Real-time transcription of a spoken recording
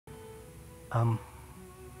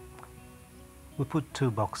We put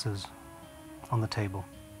 2 boxes on the table,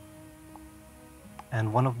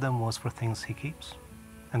 and one of them was for things he keeps,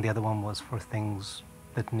 and the other one was for things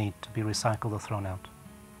that need to be recycled or thrown out.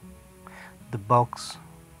 The box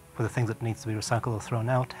for the things that needs to be recycled or thrown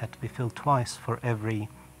out had to be filled twice for every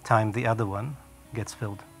time the other one gets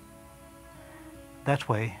filled. That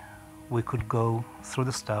way, we could go through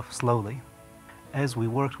the stuff slowly. As we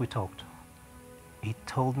worked, we talked. He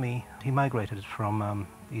told me he migrated from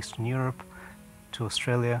Eastern Europe to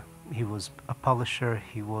Australia. He was a polisher,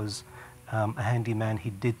 he was a handyman, he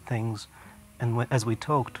did things. And as we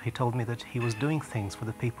talked, he told me that he was doing things for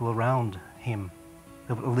the people around him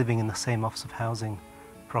that were living in the same Office of Housing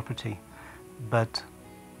property, but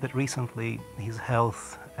that recently his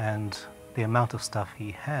health and the amount of stuff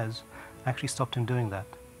he has actually stopped him doing that.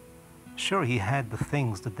 Sure, he had the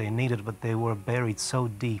things that they needed, but they were buried so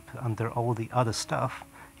deep under all the other stuff,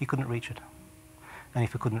 he couldn't reach it. And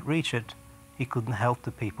if he couldn't reach it, he couldn't help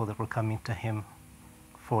the people that were coming to him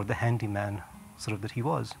for the handyman sort of that he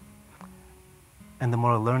was. And the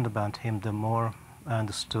more I learned about him, the more I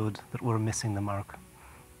understood that we were missing the mark.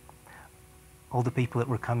 All the people that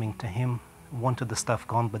were coming to him wanted the stuff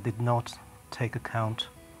gone, but did not take account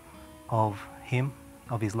of him,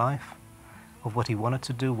 of his life, of what he wanted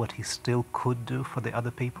to do, what he still could do for the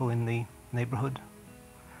other people in the neighborhood.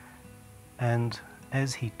 And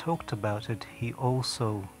as he talked about it, he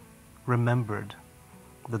also remembered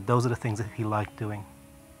that those are the things that he liked doing.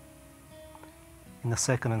 In the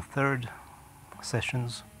second and third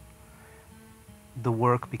sessions, the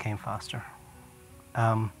work became faster.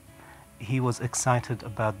 He was excited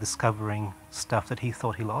about discovering stuff that he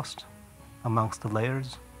thought he lost amongst the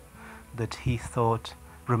layers, that he thought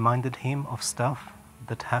reminded him of stuff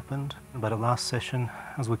that happened. By the last session,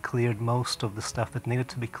 as we cleared most of the stuff that needed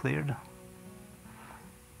to be cleared,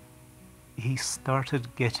 he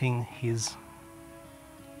started getting his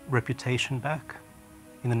reputation back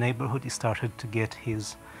in the neighborhood. He started to get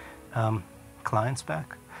his clients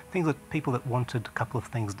back, people that wanted a couple of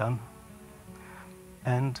things done.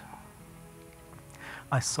 And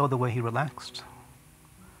I saw the way he relaxed.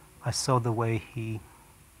 I saw the way he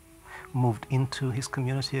moved into his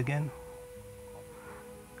community again.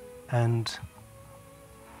 And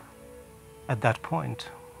at that point,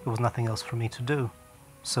 there was nothing else for me to do.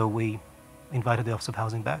 So we invited the Office of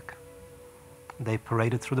Housing back. They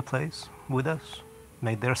paraded through the place with us,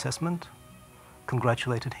 made their assessment,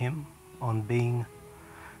 congratulated him on being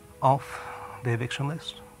off the eviction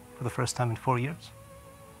list for the first time in 4 years.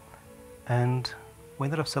 And we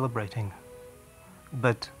ended up celebrating.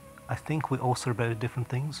 But I think we all celebrated different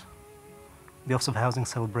things. The Office of Housing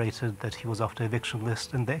celebrated that he was off the eviction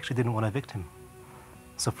list, and they actually didn't want to evict him.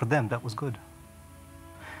 So for them, that was good.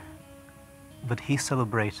 But he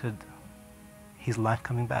celebrated his life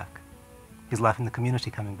coming back, his life in the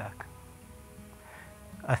community coming back.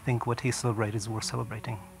 I think what he celebrated is worth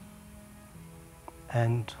celebrating.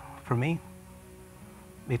 And for me,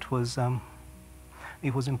 it was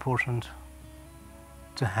important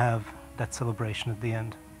to have that celebration at the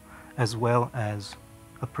end, as well as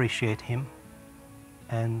appreciate him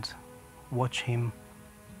and watch him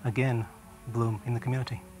again bloom in the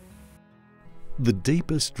community. The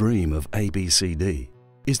deepest dream of ABCD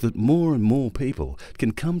is that more and more people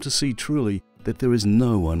can come to see truly that there is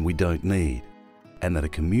no one we don't need, and that a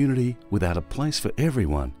community without a place for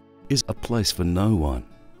everyone is a place for no one.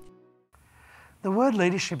 The word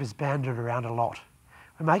leadership is bandied around a lot.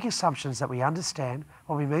 We make assumptions that we understand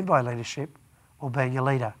what we mean by leadership or being a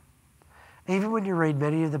leader. Even when you read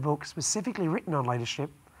many of the books specifically written on leadership,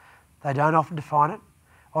 they don't often define it,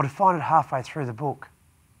 or define it halfway through the book.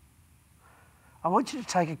 I want you to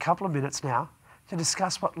take a couple of minutes now to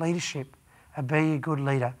discuss what leadership and being a good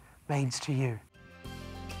leader means to you.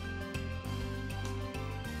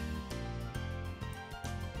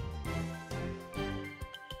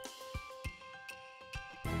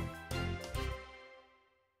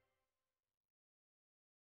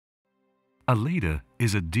 A leader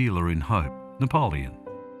is a dealer in hope. Napoleon.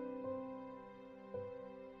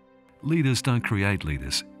 Leaders don't create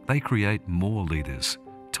leaders, they create more leaders.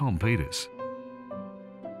 Tom Peters.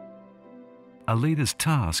 A leader's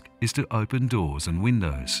task is to open doors and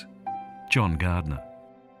windows. John Gardner.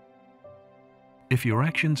 If your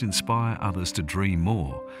actions inspire others to dream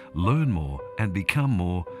more, learn more and become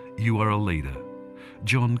more, you are a leader.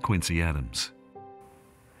 John Quincy Adams.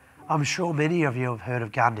 I'm sure many of you have heard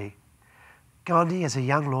of Gandhi. Gandhi, as a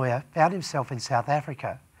young lawyer, found himself in South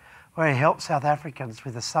Africa, where he helped South Africans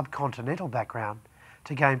with a subcontinental background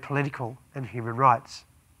to gain political and human rights.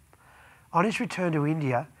 On his return to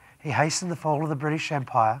India, he hastened the fall of the British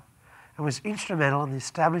Empire and was instrumental in the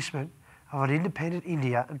establishment of an independent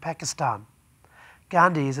India and Pakistan.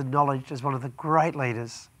 Gandhi is acknowledged as one of the great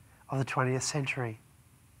leaders of the 20th century.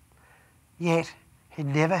 Yet, he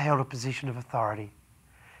never held a position of authority.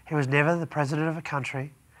 He was never the president of a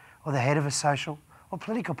country or the head of a social or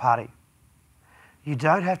political party. You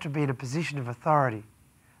don't have to be in a position of authority,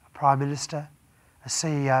 a prime minister, a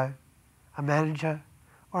CEO, a manager,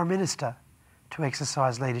 or a minister, to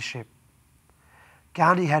exercise leadership.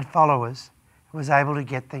 Gandhi had followers and was able to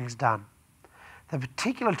get things done. The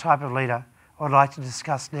particular type of leader I would like to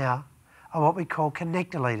discuss now are what we call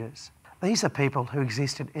connector leaders. These are people who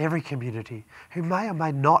exist in every community who may or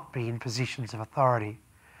may not be in positions of authority,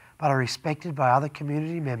 but are respected by other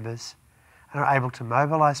community members and are able to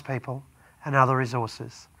mobilise people and other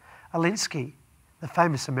resources. Alinsky, the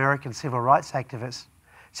famous American civil rights activist,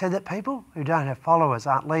 said that people who don't have followers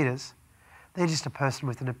aren't leaders, they're just a person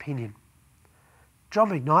with an opinion. John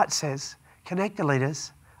McKnight says connector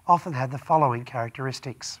leaders often have the following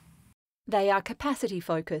characteristics. They are capacity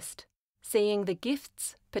focused, seeing the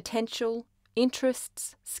gifts, potential,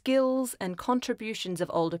 interests, skills and contributions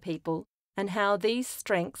of older people and how these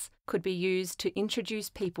strengths could be used to introduce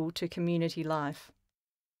people to community life.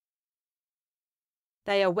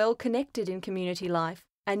 They are well connected in community life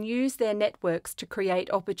and use their networks to create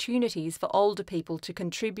opportunities for older people to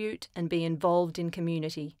contribute and be involved in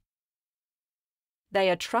community. They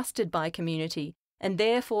are trusted by community and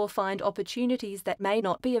therefore find opportunities that may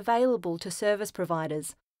not be available to service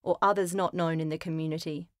providers or others not known in the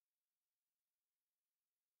community.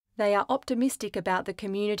 They are optimistic about the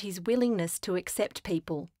community's willingness to accept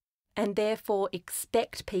people and therefore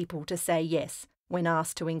expect people to say yes when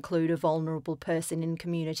asked to include a vulnerable person in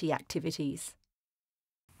community activities.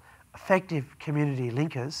 Effective community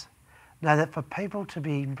linkers know that for people to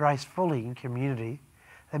be embraced fully in community,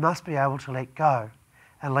 they must be able to let go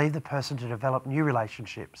and leave the person to develop new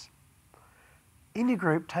relationships. In your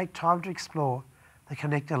group, take time to explore the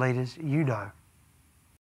connector leaders you know.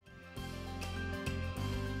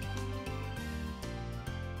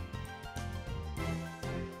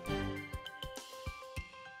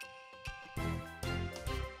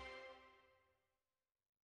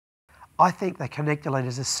 I think that connector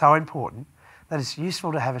leaders are so important that it's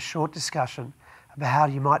useful to have a short discussion about how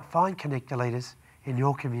you might find connector leaders in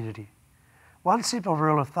your community. One simple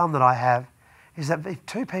rule of thumb that I have is that if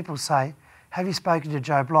two people say, "Have you spoken to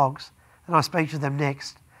Joe Bloggs?" then I speak to them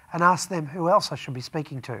next and ask them who else I should be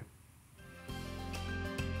speaking to.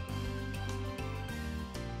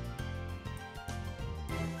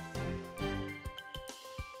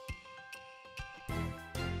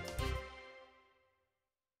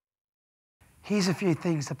 Here's a few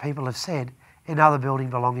things that people have said in other building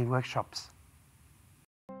belonging workshops.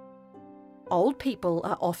 Old people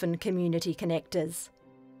are often community connectors.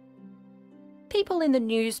 People in the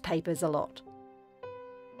newspapers a lot.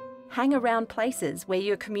 Hang around places where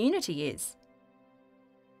your community is.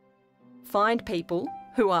 Find people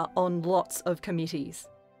who are on lots of committees.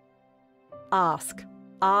 Ask,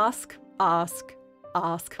 ask, ask,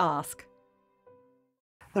 ask, ask.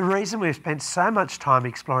 The reason we've spent so much time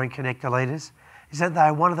exploring connector leaders is that they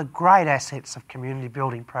are one of the great assets of community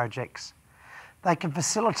building projects. They can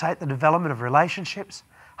facilitate the development of relationships,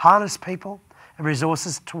 harness people and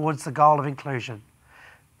resources towards the goal of inclusion.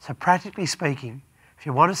 So practically speaking, if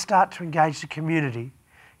you want to start to engage the community,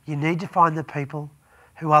 you need to find the people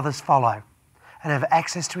who others follow and have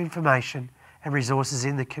access to information and resources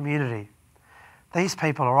in the community. These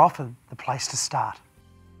people are often the place to start.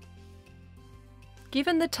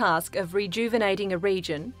 Given the task of rejuvenating a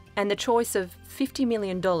region and the choice of $50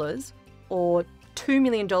 million or $2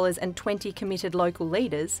 million and 20 committed local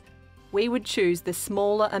leaders, we would choose the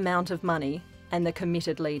smaller amount of money and the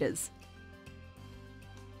committed leaders.